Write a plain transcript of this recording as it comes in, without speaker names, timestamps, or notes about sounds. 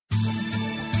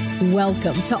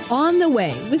Welcome to On the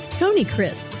Way with Tony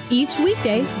Crisp. Each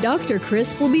weekday, Dr.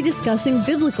 Crisp will be discussing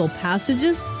biblical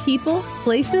passages, people,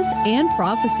 places, and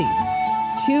prophecies.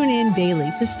 Tune in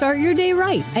daily to start your day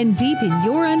right and deepen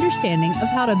your understanding of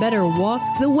how to better walk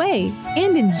the way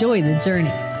and enjoy the journey.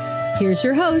 Here's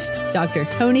your host, Dr.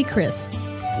 Tony Crisp.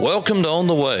 Welcome to On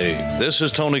the Way. This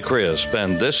is Tony Crisp,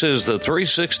 and this is the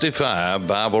 365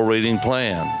 Bible Reading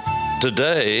Plan.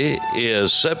 Today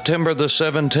is September the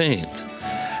 17th.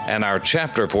 And our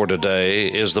chapter for today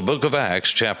is the book of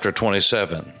Acts, chapter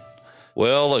 27.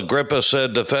 Well, Agrippa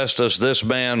said to Festus, this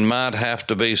man might have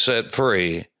to be set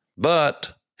free,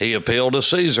 but he appealed to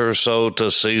Caesar, so to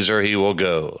Caesar he will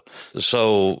go.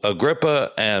 So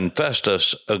Agrippa and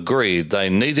Festus agreed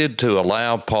they needed to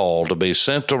allow Paul to be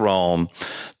sent to Rome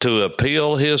to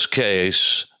appeal his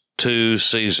case to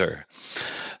Caesar.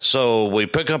 So we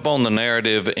pick up on the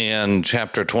narrative in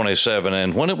chapter 27,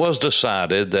 and when it was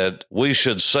decided that we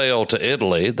should sail to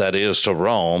Italy, that is to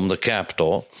Rome, the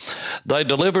capital, they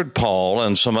delivered Paul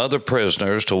and some other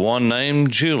prisoners to one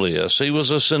named Julius. He was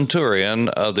a centurion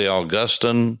of the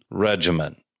Augustan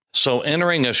regiment. So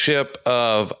entering a ship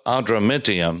of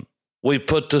Adramyttium, we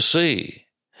put to sea,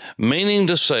 meaning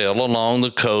to sail along the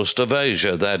coast of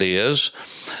Asia. That is,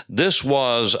 this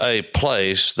was a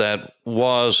place that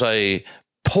was a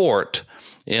port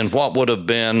in what would have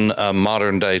been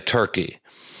modern-day Turkey.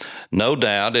 No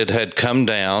doubt it had come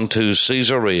down to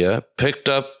Caesarea, picked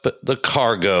up the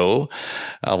cargo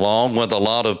along with a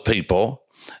lot of people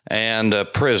and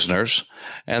prisoners,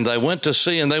 and they went to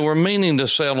sea, and they were meaning to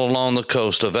sail along the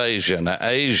coast of Asia. Now,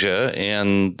 Asia,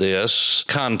 in this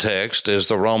context, is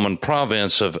the Roman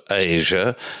province of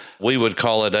Asia. We would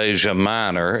call it Asia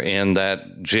Minor in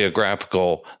that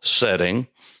geographical setting.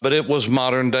 But it was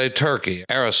modern-day Turkey.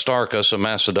 Aristarchus, a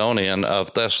Macedonian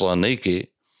of Thessaloniki,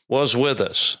 was with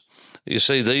us. You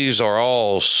see, these are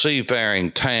all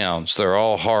seafaring towns. They're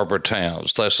all harbor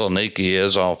towns. Thessaloniki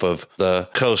is off of the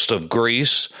coast of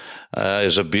Greece,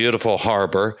 is a beautiful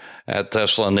harbor at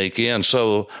Thessaloniki. And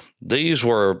so these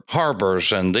were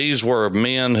harbors, and these were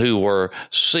men who were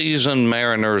seasoned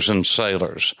mariners and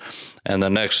sailors. And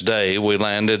the next day we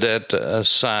landed at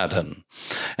Sidon.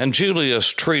 And Julius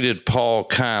treated Paul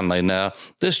kindly. Now,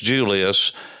 this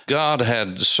Julius, God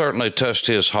had certainly touched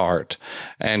his heart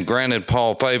and granted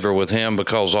Paul favor with him,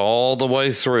 because all the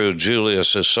way through,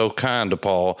 Julius is so kind to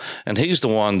Paul, and he's the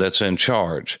one that's in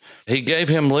charge. He gave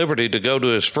him liberty to go to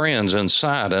his friends in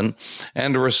Sidon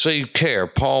and to receive care.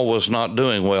 Paul was not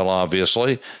doing well,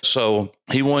 obviously, so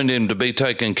he wanted him to be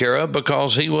taken care of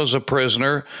because he was a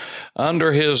prisoner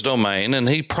under his domain, and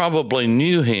he probably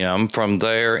knew him from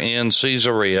there in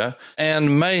Caesarea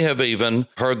and may have even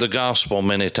heard the gospel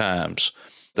many times.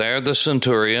 There the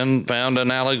centurion found an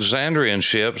Alexandrian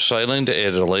ship sailing to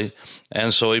Italy,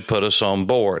 and so he put us on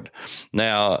board.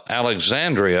 Now,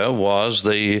 Alexandria was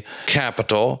the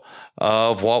capital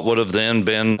of what would have then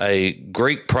been a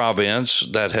Greek province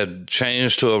that had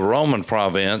changed to a Roman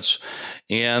province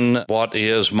in what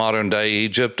is modern-day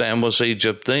Egypt and was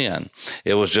Egypt then.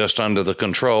 It was just under the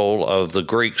control of the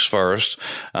Greeks first,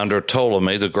 under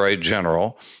Ptolemy, the great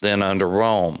general, then under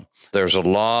Rome. There's a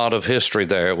lot of history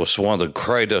there. It was one of the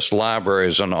greatest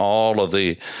libraries in all of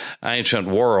the ancient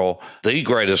world, the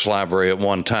greatest library at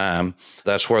one time.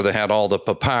 That's where they had all the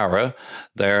papyri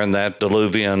there in that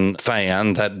diluvian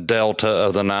fan, that delta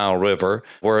of the Nile River,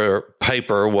 where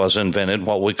paper was invented,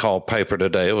 what we call paper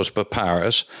today. It was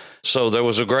papyrus. So there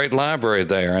was a great library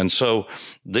there. And so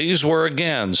these were,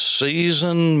 again,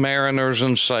 seasoned mariners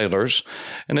and sailors.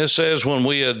 And it says, when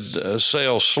we had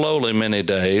sailed slowly many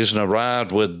days and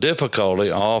arrived with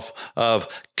difficulty off of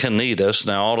Cnidus.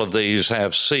 Now, all of these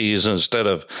have C's instead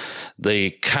of the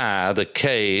chi, the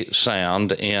K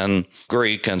sound in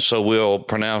Greek. And so we'll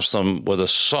pronounce them with a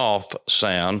soft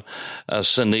sound,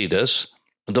 Cnidus.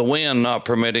 The wind not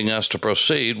permitting us to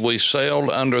proceed, we sailed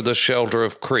under the shelter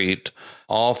of Crete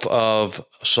off of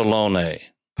Salone.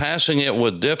 Passing it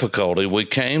with difficulty, we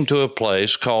came to a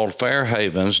place called Fair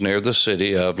Havens near the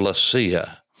city of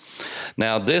Lasea.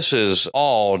 Now, this is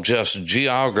all just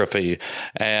geography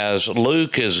as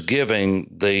Luke is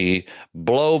giving the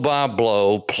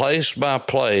blow-by-blow,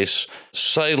 place-by-place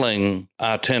sailing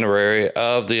itinerary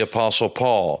of the Apostle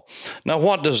Paul. Now,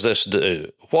 what does this do?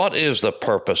 What is the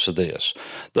purpose of this?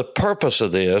 The purpose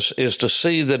of this is to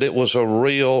see that it was a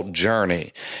real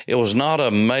journey. It was not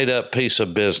a made-up piece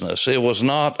of business. It was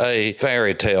not a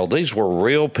fairy tale. These were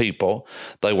real people.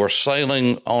 They were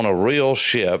sailing on a real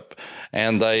ship,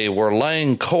 and they were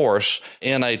laying course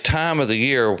in a time of the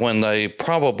year when they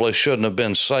probably shouldn't have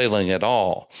been sailing at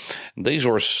all. These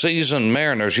were seasoned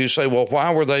mariners. You say, well,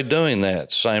 why were they doing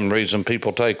that? Same reason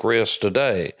people take risks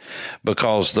today,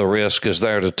 because the risk is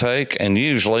there to take, and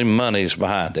usually money's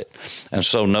behind it. And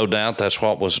so no doubt that's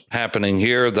what was happening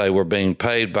here. They were being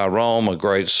paid by Rome a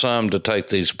great sum to take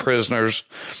these prisoners,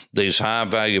 these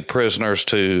high-value prisoners,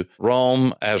 to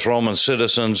Rome as Roman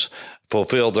citizens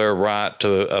fulfilled their right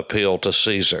to appeal to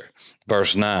Caesar.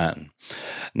 Verse 9.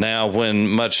 Now, when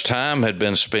much time had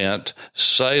been spent,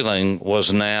 sailing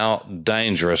was now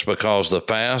dangerous because the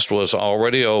fast was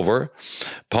already over.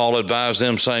 Paul advised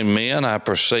them, saying, Men, I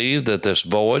perceive that this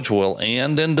voyage will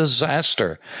end in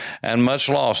disaster and much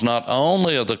loss, not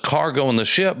only of the cargo and the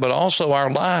ship, but also our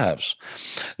lives.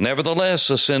 Nevertheless,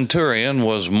 the centurion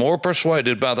was more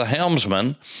persuaded by the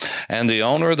helmsman and the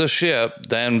owner of the ship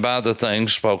than by the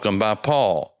things spoken by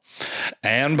Paul.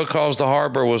 And because the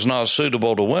harbor was not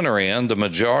suitable to winter in, the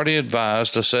majority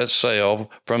advised to set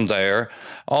sail from there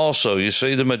also. You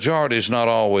see, the majority is not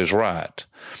always right.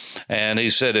 And he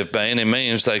said if by any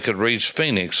means they could reach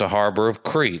Phoenix, a harbor of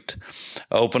Crete,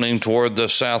 opening toward the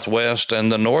southwest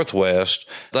and the northwest,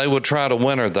 they would try to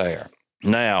winter there.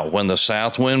 Now, when the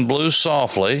south wind blew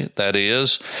softly, that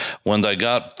is, when they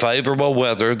got favorable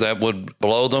weather that would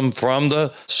blow them from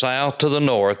the south to the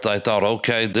north, they thought,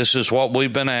 okay, this is what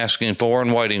we've been asking for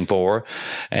and waiting for.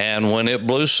 And when it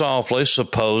blew softly,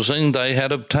 supposing they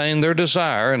had obtained their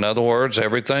desire, in other words,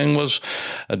 everything was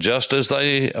just as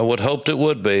they would hoped it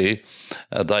would be,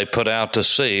 they put out to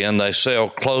sea and they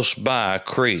sailed close by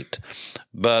Crete.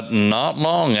 But not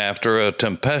long after, a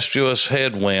tempestuous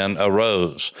headwind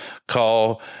arose,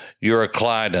 called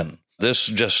Euroclydon. This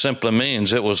just simply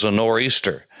means it was a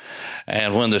nor'easter.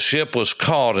 And when the ship was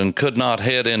caught and could not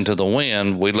head into the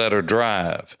wind, we let her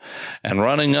drive. And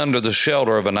running under the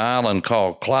shelter of an island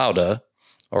called Clauda,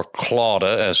 or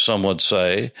Clauda, as some would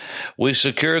say, we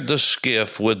secured the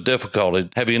skiff with difficulty.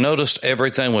 Have you noticed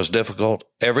everything was difficult?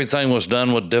 Everything was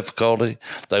done with difficulty.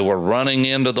 They were running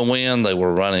into the wind. They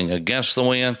were running against the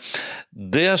wind.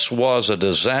 This was a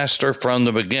disaster from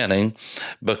the beginning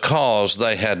because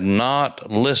they had not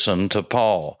listened to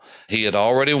Paul. He had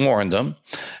already warned them,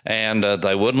 and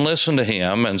they wouldn't listen to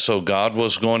him, and so God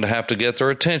was going to have to get their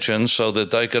attention so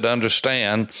that they could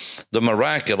understand the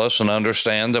miraculous and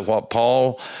understand that what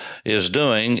Paul is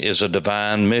doing is a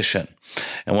divine mission.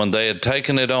 And when they had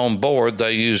taken it on board,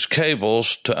 they used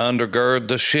cables to undergird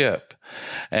the ship.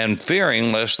 And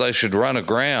fearing lest they should run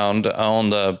aground on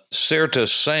the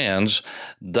Syrtis sands,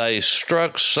 they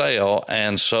struck sail,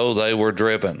 and so they were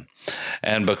driven.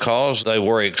 And because they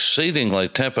were exceedingly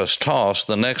tempest-tossed,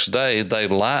 the next day they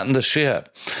lightened the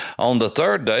ship. On the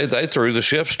third day, they threw the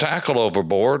ship's tackle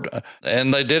overboard,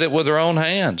 and they did it with their own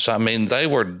hands. I mean, they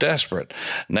were desperate.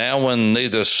 Now, when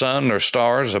neither sun nor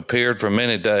stars appeared for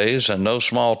many days, and no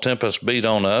small tempest beat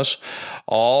on us,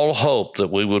 all hope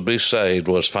that we would be saved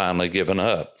was finally given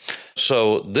up.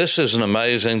 So this is an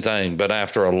amazing thing. But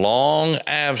after a long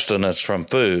abstinence from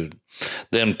food,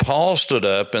 then Paul stood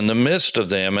up in the midst of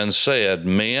them and said,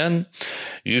 Men,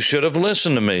 you should have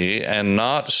listened to me and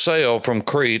not sailed from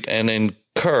Crete and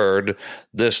incurred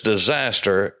this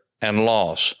disaster and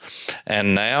loss.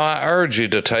 And now I urge you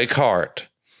to take heart.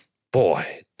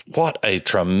 Boy, what a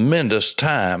tremendous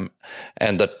time.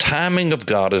 And the timing of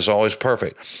God is always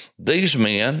perfect. These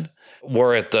men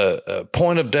were at the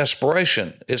point of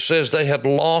desperation. It says they had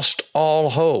lost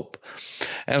all hope.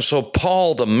 And so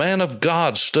Paul, the man of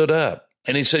God, stood up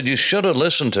and he said, you should have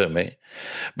listened to me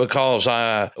because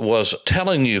I was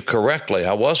telling you correctly.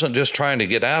 I wasn't just trying to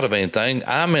get out of anything.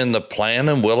 I'm in the plan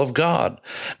and will of God.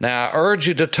 Now I urge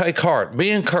you to take heart, be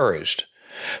encouraged,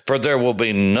 for there will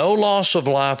be no loss of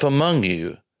life among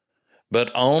you,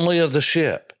 but only of the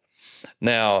ship.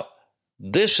 Now,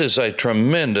 this is a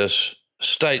tremendous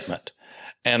statement,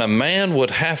 and a man would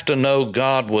have to know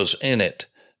God was in it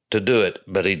to do it,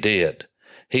 but he did.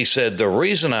 He said, the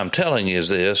reason I'm telling you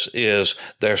this is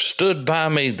there stood by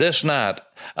me this night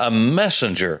a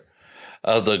messenger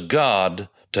of the God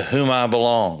to whom I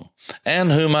belong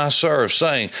and whom I serve,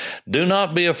 saying, do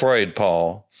not be afraid,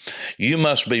 Paul. You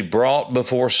must be brought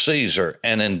before Caesar,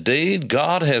 and indeed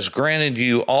God has granted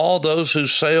you all those who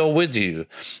sail with you.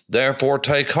 Therefore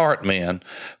take heart, men,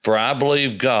 for I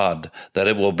believe God that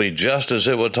it will be just as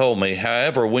it was told me.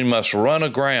 However, we must run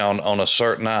aground on a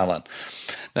certain island.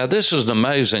 Now, this is an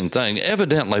amazing thing.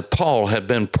 Evidently, Paul had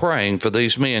been praying for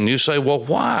these men. You say, well,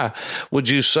 why would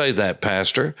you say that,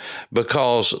 Pastor?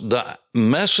 Because the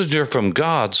messenger from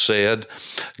God said,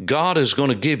 God is going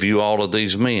to give you all of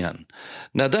these men.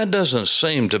 Now, that doesn't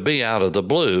seem to be out of the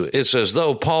blue. It's as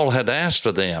though Paul had asked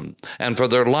for them and for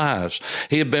their lives.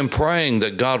 He had been praying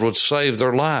that God would save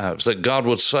their lives, that God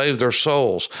would save their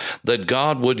souls, that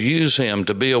God would use him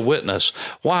to be a witness.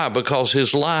 Why? Because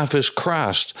his life is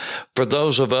Christ. For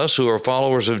those of us who are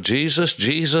followers of Jesus,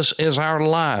 Jesus is our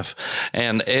life.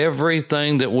 And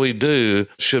everything that we do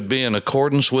should be in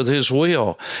accordance with his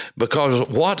will. Because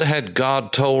what had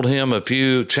God told him a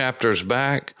few chapters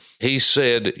back? He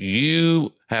said,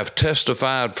 you have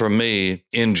testified for me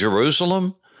in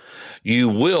Jerusalem. You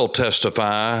will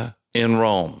testify in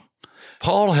Rome.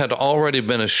 Paul had already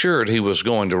been assured he was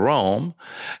going to Rome,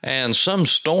 and some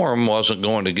storm wasn't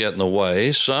going to get in the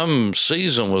way. Some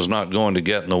season was not going to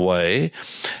get in the way.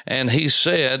 And he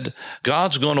said,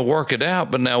 God's going to work it out,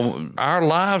 but now our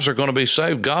lives are going to be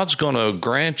saved. God's going to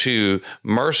grant you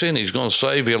mercy, and he's going to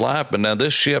save your life, but now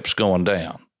this ship's going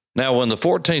down. Now, when the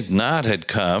 14th night had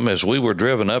come, as we were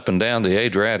driven up and down the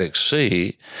Adriatic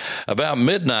Sea, about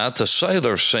midnight the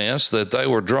sailors sensed that they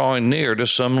were drawing near to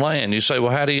some land. You say,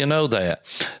 well, how do you know that?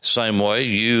 Same way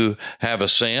you have a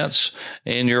sense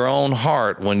in your own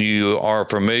heart when you are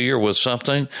familiar with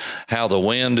something, how the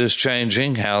wind is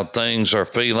changing, how things are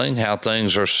feeling, how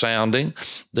things are sounding.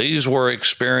 These were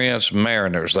experienced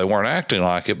mariners. They weren't acting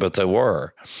like it, but they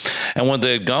were. And when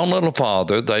they had gone a little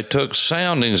farther, they took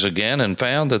soundings again and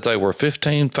found that they were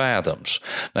 15 fathoms.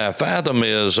 Now, a fathom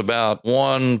is about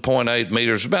 1.8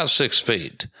 meters, about 6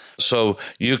 feet. So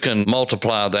you can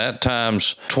multiply that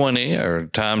times 20 or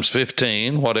times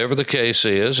 15, whatever the case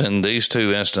is in these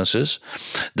two instances.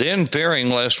 Then,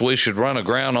 fearing lest we should run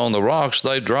aground on the rocks,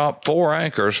 they dropped 4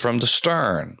 anchors from the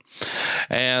stern.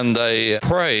 And they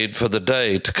prayed for the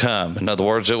day to come. In other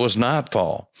words, it was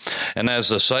nightfall. And as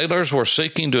the sailors were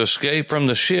seeking to escape from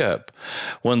the ship,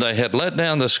 when they had let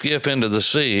down the skiff into the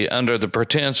sea under the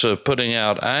pretense of putting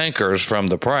out anchors from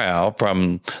the prow,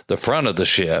 from the front of the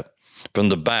ship, from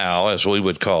the bow, as we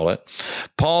would call it,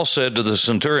 Paul said to the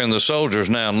centurion, the soldiers,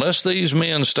 now, unless these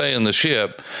men stay in the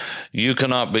ship, you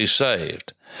cannot be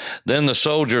saved. Then the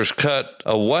soldiers cut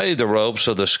away the ropes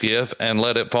of the skiff and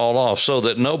let it fall off so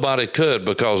that nobody could,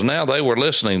 because now they were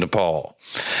listening to Paul.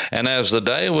 And as the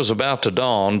day was about to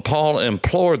dawn, Paul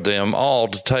implored them all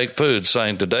to take food,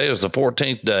 saying, today is the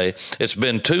 14th day. It's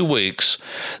been 2 weeks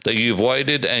that you've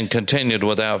waited and continued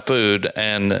without food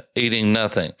and eating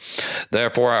nothing.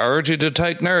 Therefore, I urge you to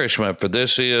take nourishment, for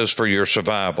this is for your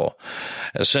survival,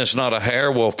 since not a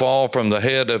hair will fall from the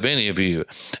head of any of you.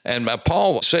 And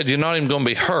Paul said, you're not even going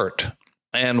to be hurt.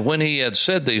 And when he had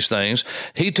said these things,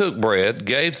 he took bread,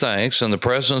 gave thanks in the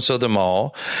presence of them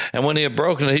all, and when he had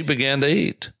broken it, he began to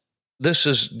eat. This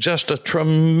is just a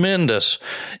tremendous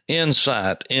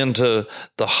insight into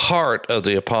the heart of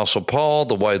the Apostle Paul,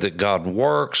 the way that God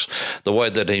works, the way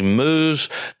that he moves.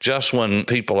 Just when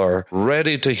people are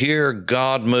ready to hear,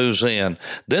 God moves in.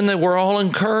 Then they were all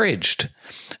encouraged.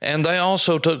 And they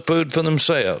also took food for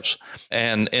themselves.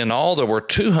 And in all, there were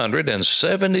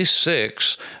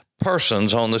 276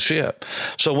 persons on the ship.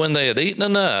 So when they had eaten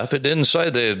enough, it didn't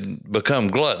say they had become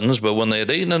gluttons, but when they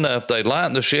had eaten enough, they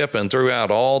lightened the ship and threw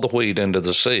out all the wheat into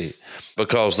the sea,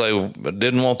 because they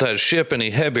didn't want that ship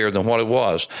any heavier than what it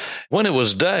was. When it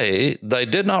was day, they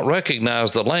did not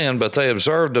recognize the land, but they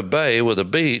observed a bay with a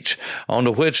beach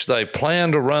onto which they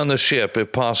planned to run the ship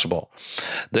if possible.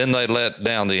 Then they let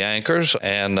down the anchors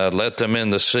and let them in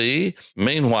the sea,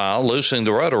 meanwhile loosening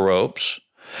the rudder ropes.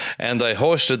 And they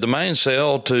hoisted the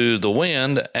mainsail to the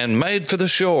wind and made for the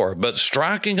shore, but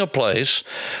striking a place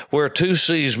where 2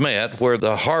 seas met, where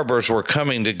the harbors were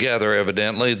coming together,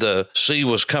 evidently. The sea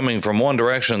was coming from one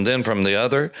direction, then from the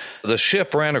other. The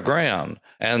ship ran aground,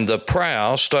 and the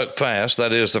prow stuck fast,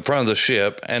 that is, the front of the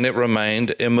ship, and it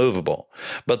remained immovable.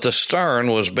 But the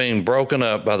stern was being broken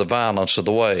up by the violence of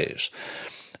the waves.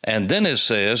 And then it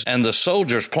says, and the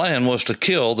soldiers' plan was to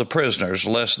kill the prisoners,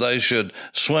 lest they should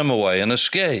swim away and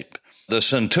escape. The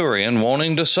centurion,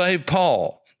 wanting to save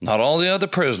Paul, not all the other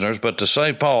prisoners, but to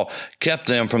save Paul, kept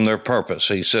them from their purpose.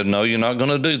 He said, no, you're not going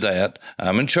to do that.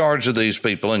 I'm in charge of these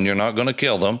people, and you're not going to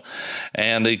kill them.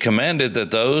 And he commanded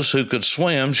that those who could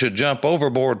swim should jump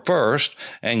overboard first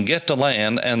and get to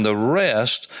land, and the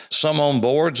rest, some on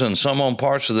boards and some on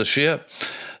parts of the ship.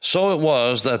 So it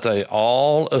was that they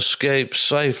all escaped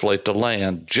safely to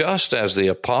land, just as the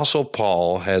Apostle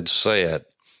Paul had said.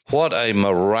 What a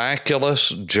miraculous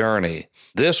journey.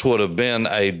 This would have been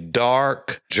a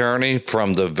dark journey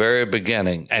from the very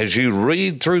beginning. As you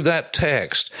read through that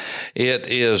text, it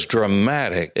is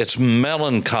dramatic. It's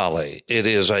melancholy. It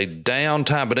is a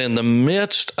downtime, but in the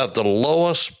midst of the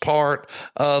lowest part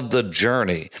of the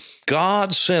journey,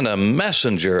 God sent a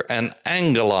messenger, an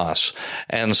angelos,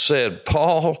 and said,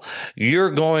 Paul,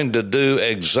 you're going to do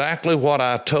exactly what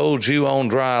I told you on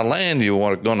dry land you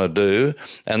were going to do,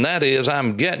 and that is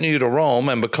I'm getting you to Rome,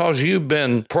 and because you've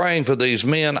been praying for these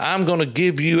men, I'm going to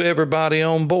give you everybody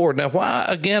on board. Now, why,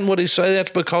 again, would he say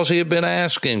that's because he had been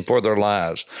asking for their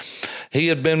lives. He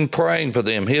had been praying for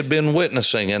them. He had been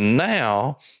witnessing, and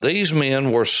now these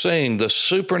men were seeing the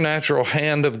supernatural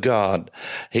hand of God.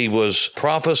 He was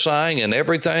prophesying, and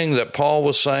everything that Paul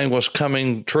was saying was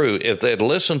coming true. If they'd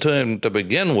listened to him to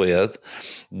begin with,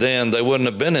 then they wouldn't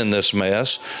have been in this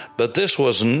mess. But this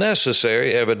was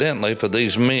necessary, evidently, for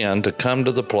these men to come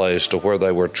to the place to where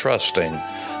they were trusting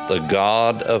the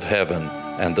God of heaven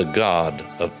and the God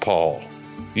of Paul.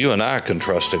 You and I can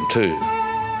trust him too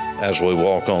as we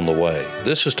walk on the way.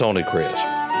 This is Tony Crisp.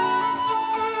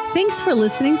 Thanks for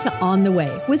listening to On the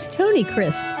Way with Tony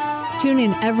Crisp. Tune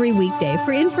in every weekday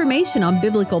for information on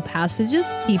biblical passages,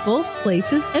 people,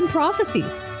 places, and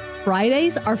prophecies.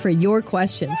 Fridays are for your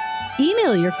questions.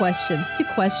 Email your questions to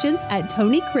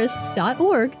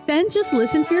questions@tonycrisp.org, then just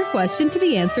listen for your question to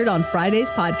be answered on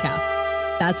Friday's podcast.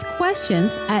 That's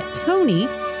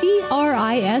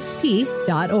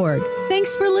questions@tonycrisp.org.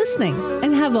 Thanks for listening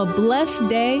and have a blessed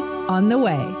day on the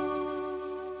way.